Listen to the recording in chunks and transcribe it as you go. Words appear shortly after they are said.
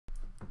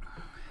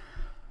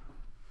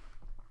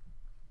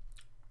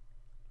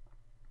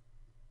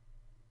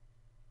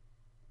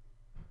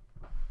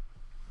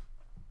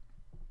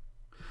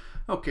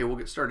Okay, we'll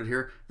get started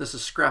here. This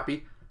is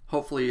Scrappy.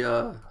 Hopefully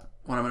what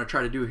I'm going to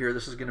try to do here,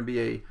 this is going to be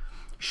a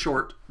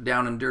short,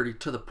 down and dirty,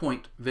 to the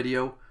point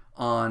video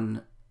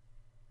on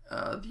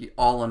the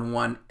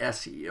all-in-one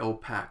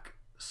SEO pack,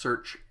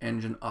 search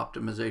engine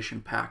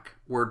optimization pack,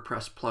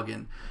 WordPress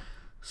plugin,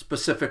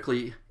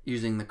 specifically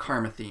using the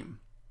Karma theme.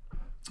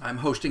 I'm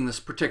hosting this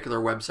particular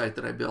website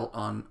that I built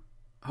on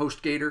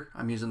HostGator.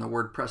 I'm using the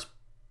WordPress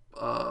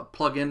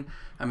plugin.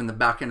 I'm in the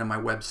back end of my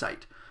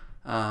website.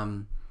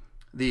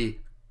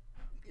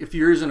 If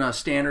you're using a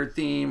standard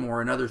theme or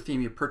another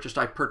theme you purchased,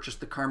 I purchased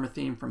the Karma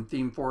theme from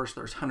ThemeForest.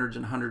 There's hundreds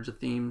and hundreds of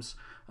themes.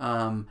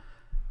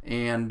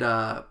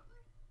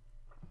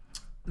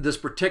 This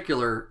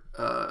particular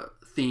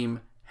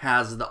theme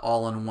has the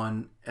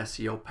all-in-one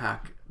SEO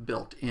pack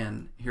built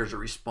in. Here's a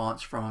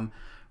response from them.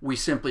 We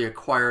simply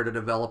acquired a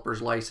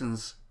developer's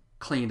license,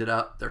 cleaned it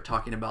up. They're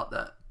talking about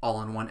the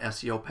all-in-one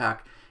SEO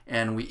pack,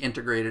 and we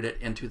integrated it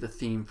into the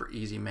theme for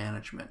easy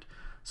management.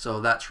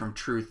 So that's from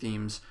True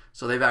Themes.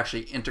 So they've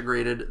actually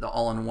integrated the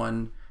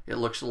all-in-one. It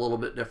looks a little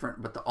bit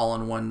different, but the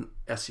all-in-one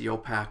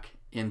SEO pack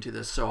into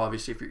this. So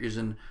obviously if you're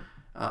using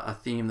a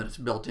theme that it's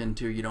built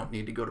into, you don't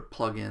need to go to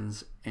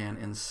plugins and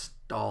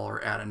install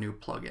or add a new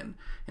plugin.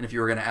 And if you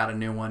were going to add a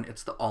new one,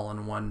 it's the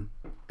all-in-one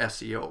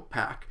SEO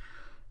pack.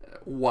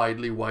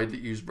 Widely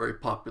used, very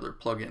popular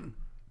plugin.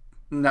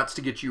 And that's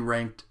to get you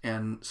ranked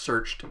and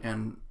searched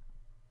and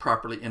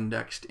properly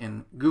indexed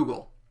in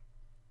Google.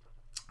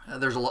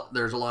 There's a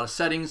lot of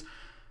settings.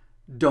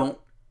 Don't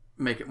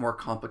make it more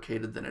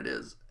complicated than it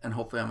is. And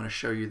hopefully I'm going to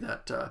show you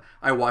that.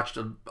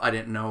 I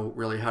didn't know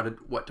really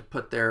what to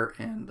put there,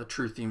 and the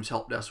True Themes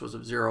help desk was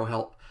of zero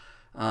help.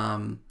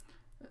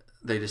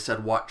 They just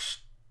said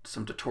watch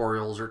some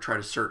tutorials or try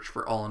to search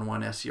for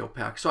all-in-one SEO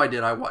pack. So I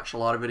did. I watched a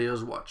lot of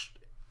videos,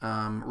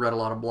 read a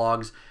lot of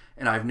blogs,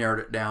 and I've narrowed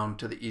it down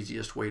to the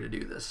easiest way to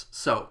do this.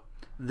 So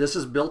this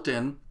is built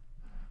in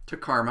to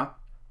Karma.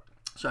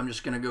 So I'm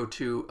just going to go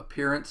to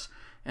Appearance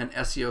and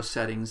SEO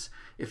Settings.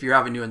 If you're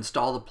having to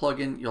install the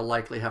plugin, you'll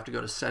likely have to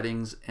go to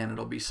Settings, and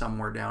it'll be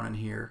somewhere down in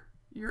here,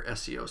 your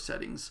SEO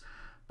Settings.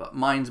 But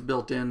mine's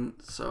built in,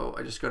 so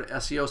I just go to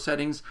SEO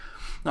Settings.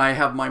 Now I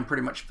have mine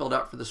pretty much filled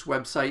out for this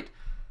website.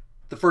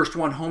 The first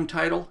one, Home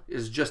Title,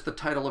 is just the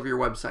title of your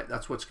website.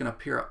 That's what's going to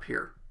appear up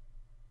here.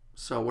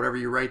 So whatever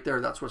you write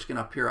there, that's what's going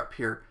to appear up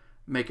here.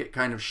 Make it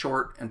kind of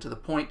short and to the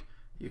point.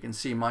 You can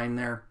see mine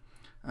there.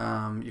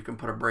 You can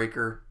put a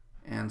breaker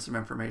and some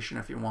information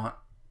if you want.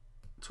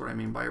 That's what I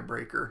mean by a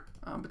breaker.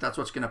 But that's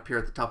what's going to appear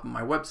at the top of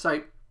my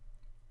website.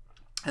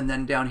 And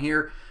then down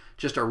here,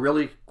 just a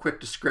really quick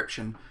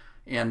description.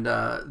 And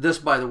this,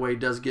 by the way,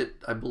 does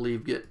I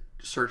believe, get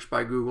searched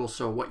by Google.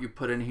 So what you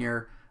put in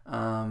here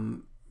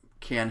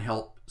can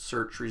help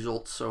search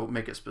results. So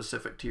make it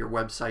specific to your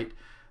website.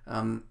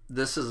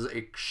 This is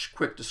a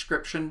quick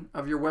description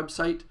of your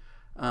website.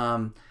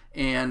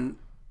 And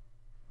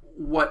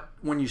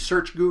when you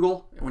search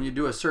Google, when you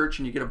do a search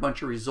and you get a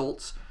bunch of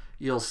results,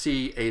 you'll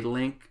see a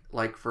link,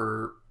 like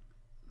for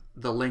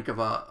the link of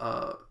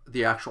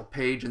the actual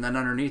page, and then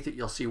underneath it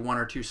you'll see one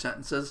or two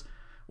sentences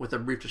with a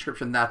brief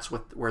description. That's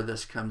where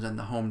this comes in,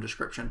 the home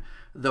description.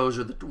 Those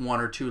are the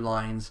one or two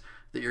lines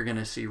that you're going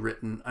to see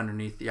written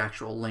underneath the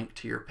actual link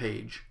to your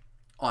page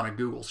on a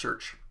Google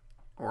search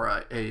or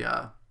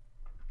a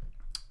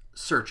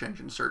search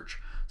engine search.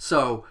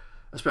 So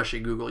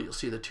especially Google, you'll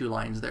see the two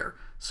lines there.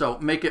 So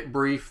make it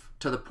brief,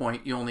 to the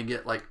point. You only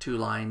get like 2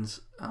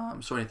 lines,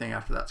 so anything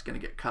after that's going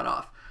to get cut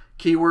off.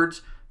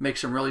 Keywords, make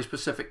some really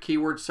specific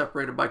keywords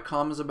separated by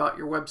commas about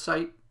your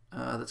website.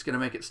 That's going to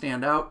make it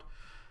stand out.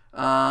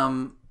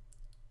 And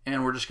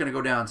we're just going to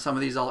go down. Some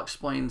of these I'll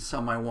explain,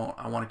 some I won't.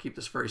 I want to keep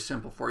this very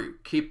simple for you.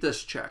 Keep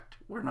this checked.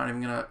 We're not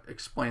even going to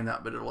explain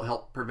that, but it'll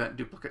help prevent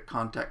duplicate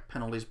contact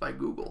penalties by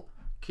Google.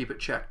 Keep it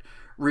checked.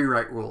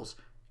 Rewrite rules,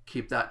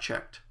 keep that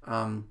checked.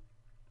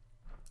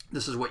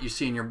 This is what you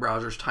see in your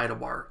browser's title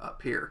bar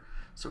up here.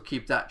 So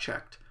keep that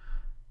checked.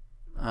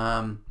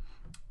 All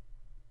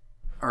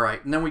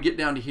right, and then we get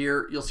down to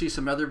here. You'll see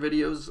some other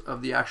videos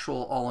of the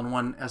actual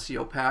all-in-one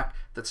SEO pack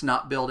that's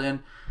not built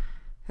in.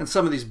 And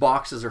some of these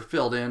boxes are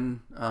filled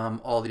in.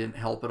 All they didn't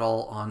help at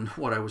all on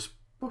what I was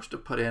supposed to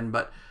put in,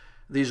 but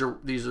these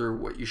are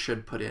what you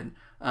should put in.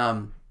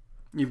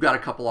 You've got a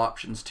couple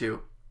options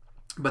too,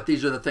 but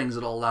these are the things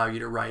that'll allow you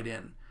to write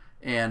in.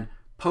 And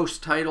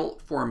post title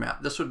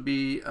format. This would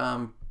be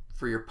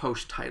for your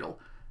post title.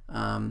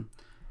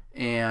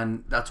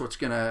 And that's what's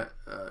going to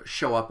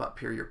show up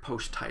here, your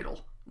post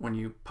title, when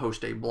you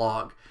post a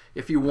blog.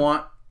 If you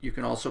want, you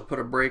can also put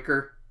a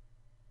breaker,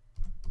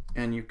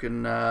 and you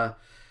can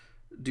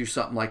do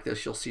something like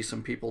this. You'll see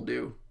some people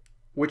do,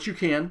 which you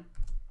can.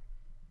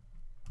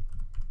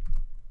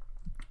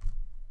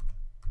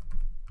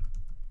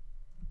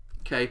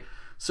 Okay,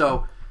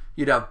 so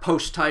you'd have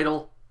post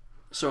title.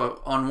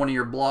 So on one of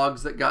your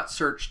blogs that got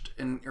searched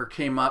or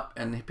came up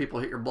and people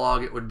hit your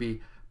blog, it would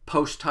be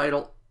post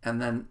title,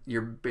 and then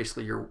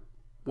basically your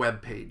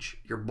web page,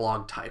 your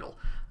blog title.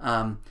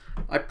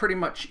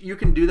 You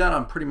can do that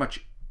on pretty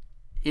much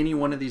any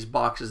one of these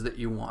boxes that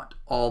you want,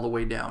 all the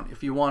way down.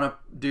 If you want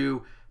to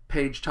do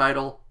page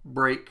title,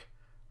 break,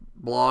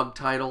 blog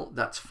title,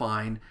 that's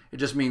fine. It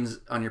just means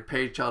on your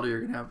page title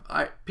you're going to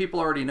have, people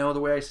already know the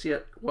way I see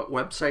it, what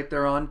website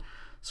they're on.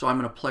 So I'm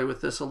going to play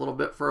with this a little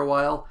bit for a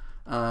while.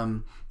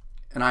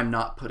 And I'm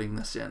not putting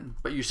this in,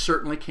 but you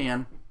certainly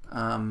can.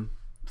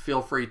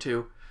 Feel free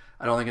to.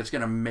 I don't think it's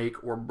going to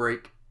make or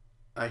break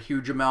a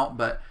huge amount,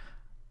 but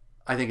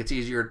I think it's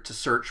easier to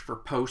search for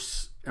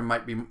posts.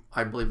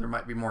 I believe there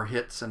might be more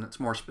hits, and it's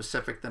more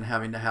specific than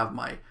having to have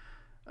my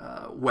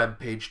web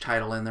page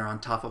title in there on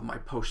top of my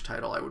post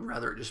title. I would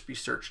rather it just be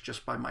searched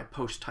just by my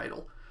post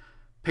title.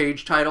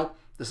 Page title,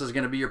 this is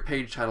going to be your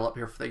page title up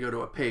here if they go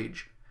to a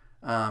page.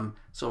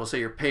 So we'll say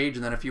your page,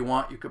 and then if you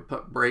want, you could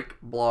put break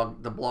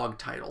blog, the blog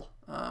title.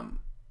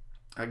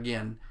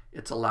 Again,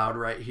 it's allowed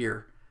right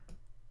here.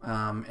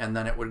 And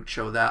then it would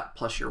show that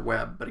plus your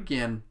web. But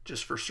again,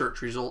 just for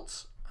search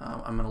results,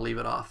 I'm going to leave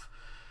it off.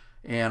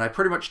 And I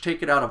pretty much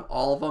take it out of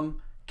all of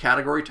them.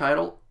 Category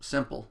title,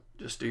 simple.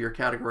 Just do your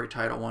category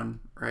title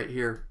one right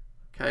here.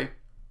 Okay.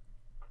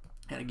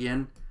 And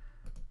again,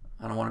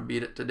 I don't want to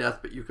beat it to death,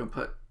 but you can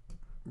put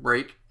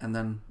break and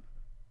then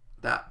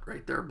that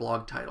right there,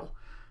 blog title.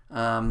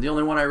 The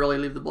only one I really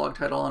leave the blog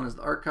title on is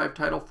the archive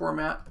title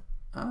format.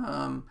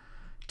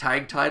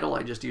 Tag title,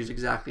 I just use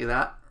exactly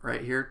that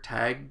right here.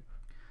 Tag,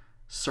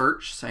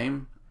 search,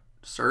 same,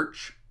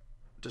 search,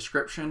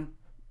 description.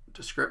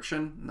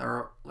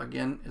 There,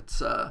 again,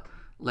 it's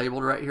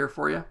labeled right here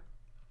for you.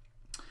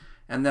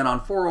 And then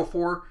on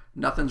 404,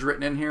 nothing's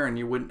written in here, and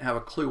you wouldn't have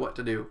a clue what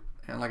to do.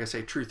 And like I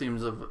say, True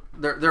Themes of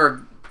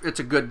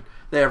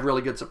they have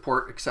really good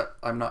support, except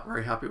I'm not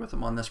very happy with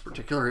them on this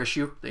particular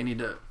issue. They need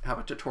to have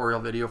a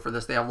tutorial video for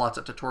this. They have lots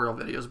of tutorial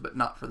videos, but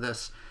not for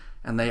this.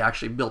 And they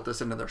actually built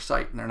this into their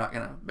site, and they're not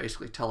going to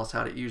basically tell us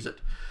how to use it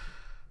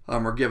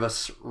or give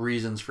us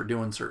reasons for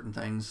doing certain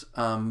things.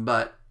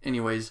 But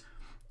anyways,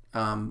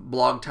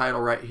 blog title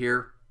right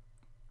here.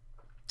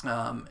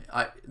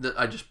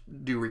 I just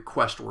do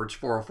request words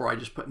 404. I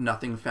just put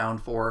nothing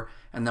found for,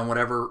 and then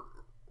whatever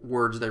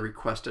words they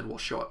requested will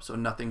show up. So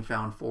nothing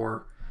found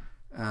for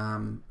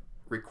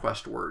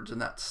request words, and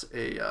that's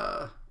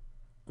a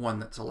one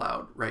that's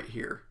allowed right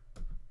here.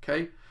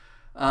 Okay.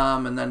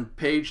 And then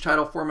page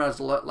title format is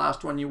the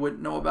last one you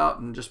wouldn't know about,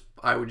 and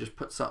I would just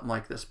put something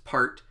like this,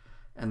 part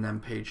and then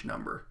page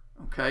number.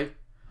 Okay.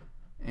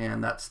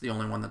 And that's the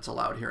only one that's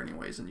allowed here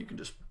anyways, and you can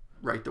just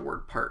write the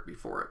word part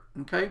before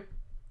it. Okay.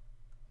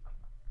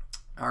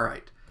 All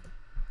right.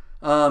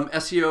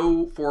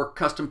 SEO for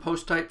custom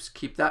post types,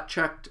 keep that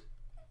checked.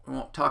 We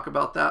won't talk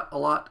about that a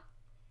lot.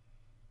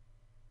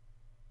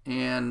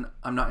 And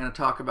I'm not going to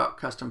talk about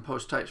custom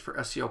post types for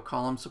SEO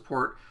column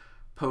support,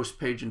 post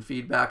page and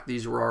feedback.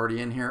 These were already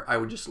in here. I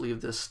would just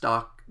leave this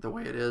stock the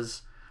way it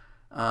is.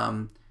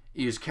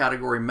 Use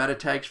category meta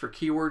tags for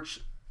keywords.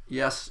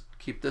 Yes,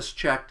 keep this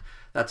checked.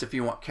 That's if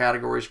you want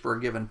categories for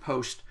a given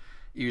post.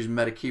 Use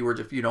meta keywords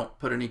if you don't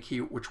put any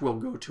which will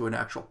go to an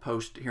actual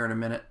post here in a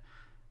minute.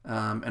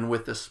 And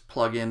with this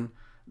plugin,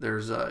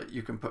 there's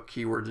you can put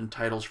keywords and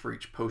titles for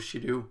each post you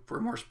do for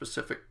more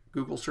specific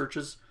Google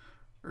searches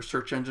or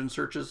search engine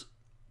searches.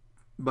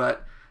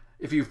 But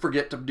if you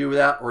forget to do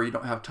that or you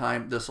don't have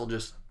time, this will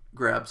just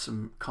grab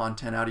some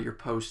content out of your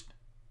post,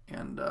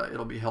 and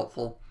it'll be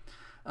helpful.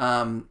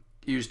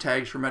 Use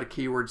tags for meta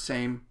keywords,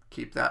 same,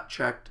 keep that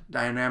checked.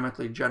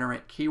 Dynamically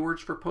generate keywords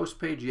for post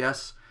page,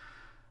 yes.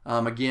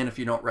 Again, if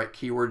you don't write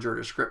keywords or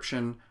a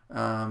description,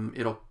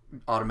 it'll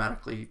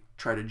automatically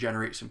try to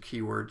generate some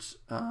keywords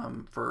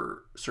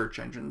for search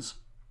engines.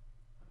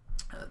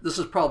 This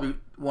is probably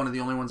one of the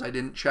only ones I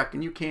didn't check,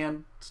 and you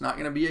can. It's not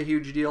going to be a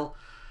huge deal.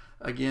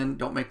 Again,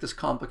 don't make this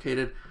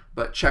complicated,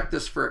 but check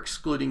this for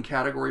excluding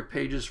category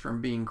pages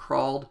from being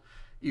crawled.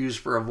 Use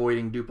for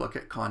avoiding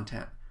duplicate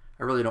content.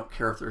 I really don't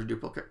care if there's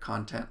duplicate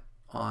content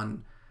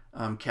on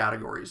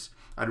categories.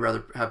 I'd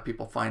rather have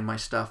people find my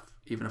stuff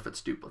even if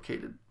it's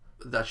duplicated.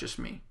 That's just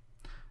me.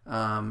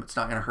 It's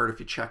not going to hurt if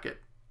you check it.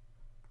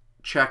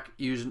 Check,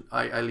 use,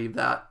 I leave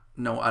that.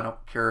 No, I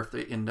don't care if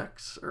they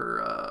index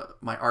or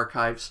my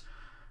archives.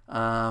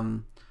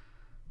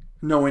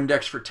 No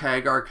index for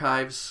tag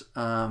archives.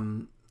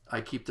 I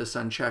keep this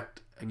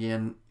unchecked.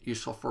 Again,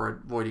 useful for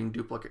avoiding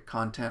duplicate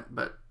content,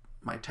 but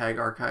my tag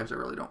archives, I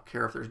really don't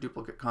care if there's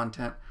duplicate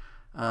content.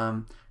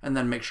 And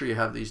then make sure you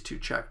have these two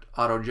checked.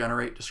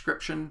 Auto-generate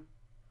description.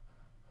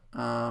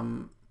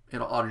 It'll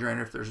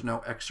auto-generate if there's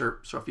no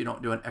excerpt. So if you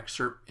don't do an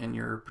excerpt in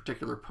your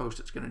particular post,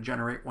 it's going to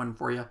generate one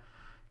for you.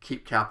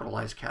 Keep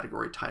capitalized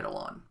category title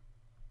on.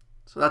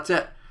 So that's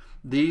it.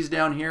 These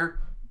down here,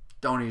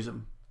 don't use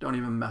them. Don't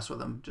even mess with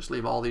them. Just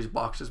leave all these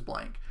boxes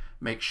blank.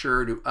 Make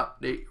sure to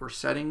update your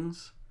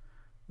settings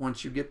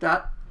once you get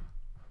that,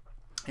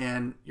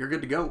 and you're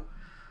good to go.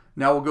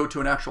 Now we'll go to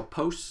an actual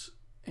post,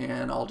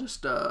 and I'll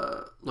just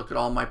look at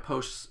all my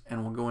posts,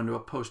 and we'll go into a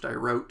post I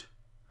wrote,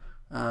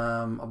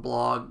 a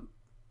blog,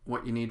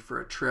 what you need for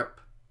a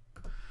trip.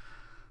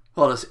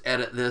 I'll just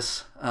edit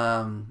this.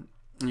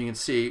 And you can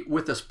see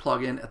with this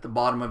plugin at the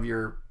bottom of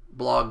your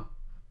blog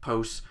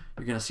posts,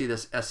 you're going to see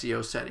this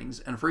SEO settings.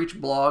 And for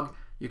each blog,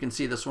 you can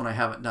see this one I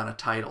haven't done a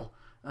title.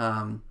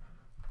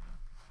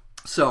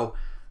 So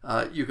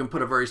you can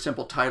put a very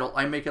simple title.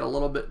 I make it a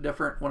little bit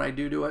different when I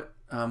do it.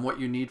 What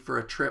you need for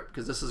a trip,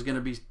 because this is going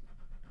to be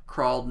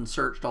crawled and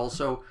searched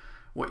also,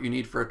 what you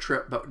need for a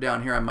trip. But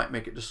down here I might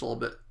make it just a little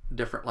bit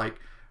different, like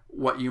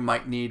what you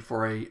might need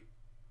for a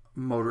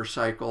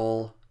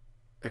motorcycle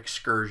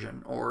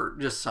excursion or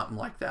just something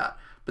like that.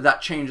 But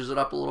that changes it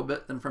up a little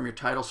bit then from your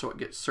title, so it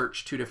gets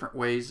searched 2 different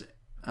ways.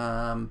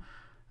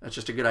 That's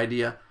just a good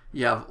idea.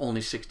 You have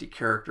only 60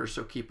 characters,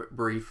 so keep it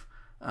brief.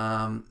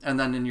 And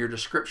then in your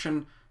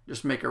description,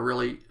 just make a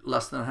really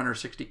less than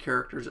 160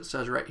 characters. It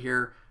says right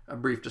here, a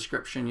brief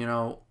description, you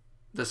know,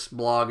 this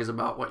blog is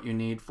about what you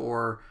need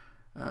for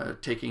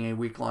taking a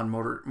week-long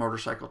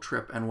motorcycle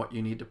trip and what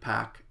you need to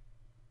pack,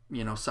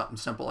 you know, something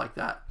simple like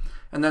that.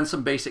 And then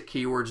some basic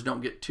keywords.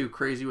 Don't get too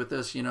crazy with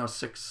this, you know,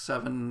 6,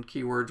 7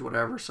 keywords,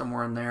 whatever,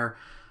 somewhere in there,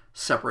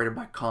 separated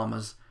by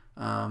commas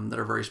that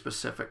are very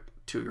specific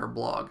to your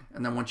blog.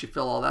 And then once you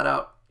fill all that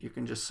out, you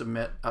can just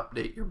submit,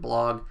 update your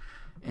blog,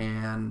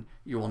 and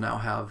you will now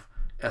have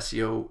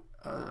SEO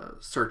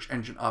search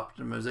engine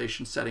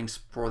optimization settings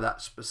for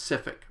that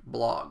specific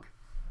blog.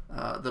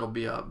 That'll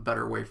be a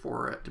better way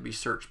for it to be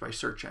searched by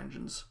search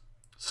engines.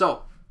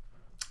 So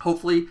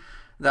hopefully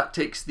that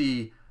takes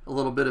a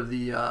little bit of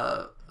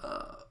the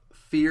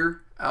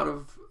fear out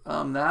of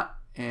that.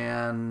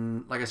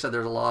 And like I said,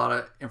 there's a lot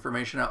of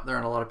information out there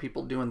and a lot of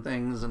people doing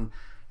things, and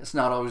it's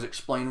not always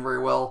explained very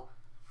well.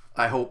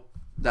 I hope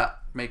that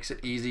makes it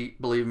easy.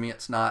 Believe me,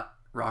 it's not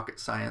rocket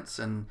science,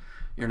 and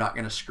you're not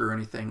going to screw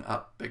anything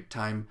up big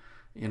time.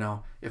 You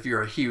know, if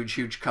you're a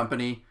huge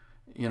company,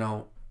 you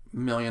know, $1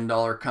 million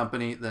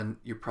company, then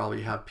you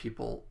probably have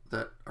people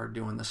that are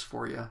doing this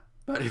for you.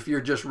 But if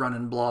you're just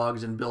running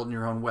blogs and building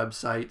your own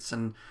websites,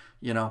 and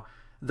you know,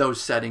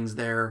 those settings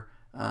there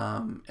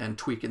and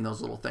tweaking those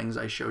little things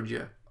I showed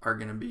you are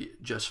going to be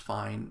just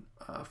fine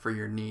for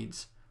your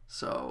needs.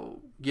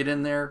 So get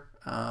in there,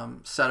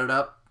 set it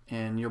up,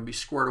 and you'll be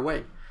squared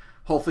away.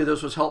 Hopefully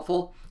this was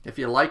helpful. If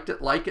you liked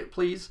it, like it,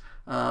 please.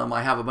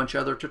 I have a bunch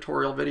of other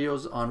tutorial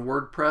videos on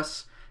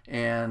WordPress,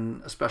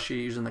 and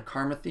especially using the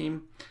Karma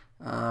theme.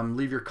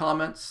 Leave your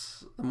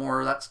comments. The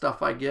more of that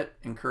stuff I get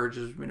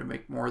encourages me to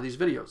make more of these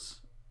videos.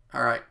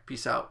 All right,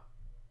 peace out.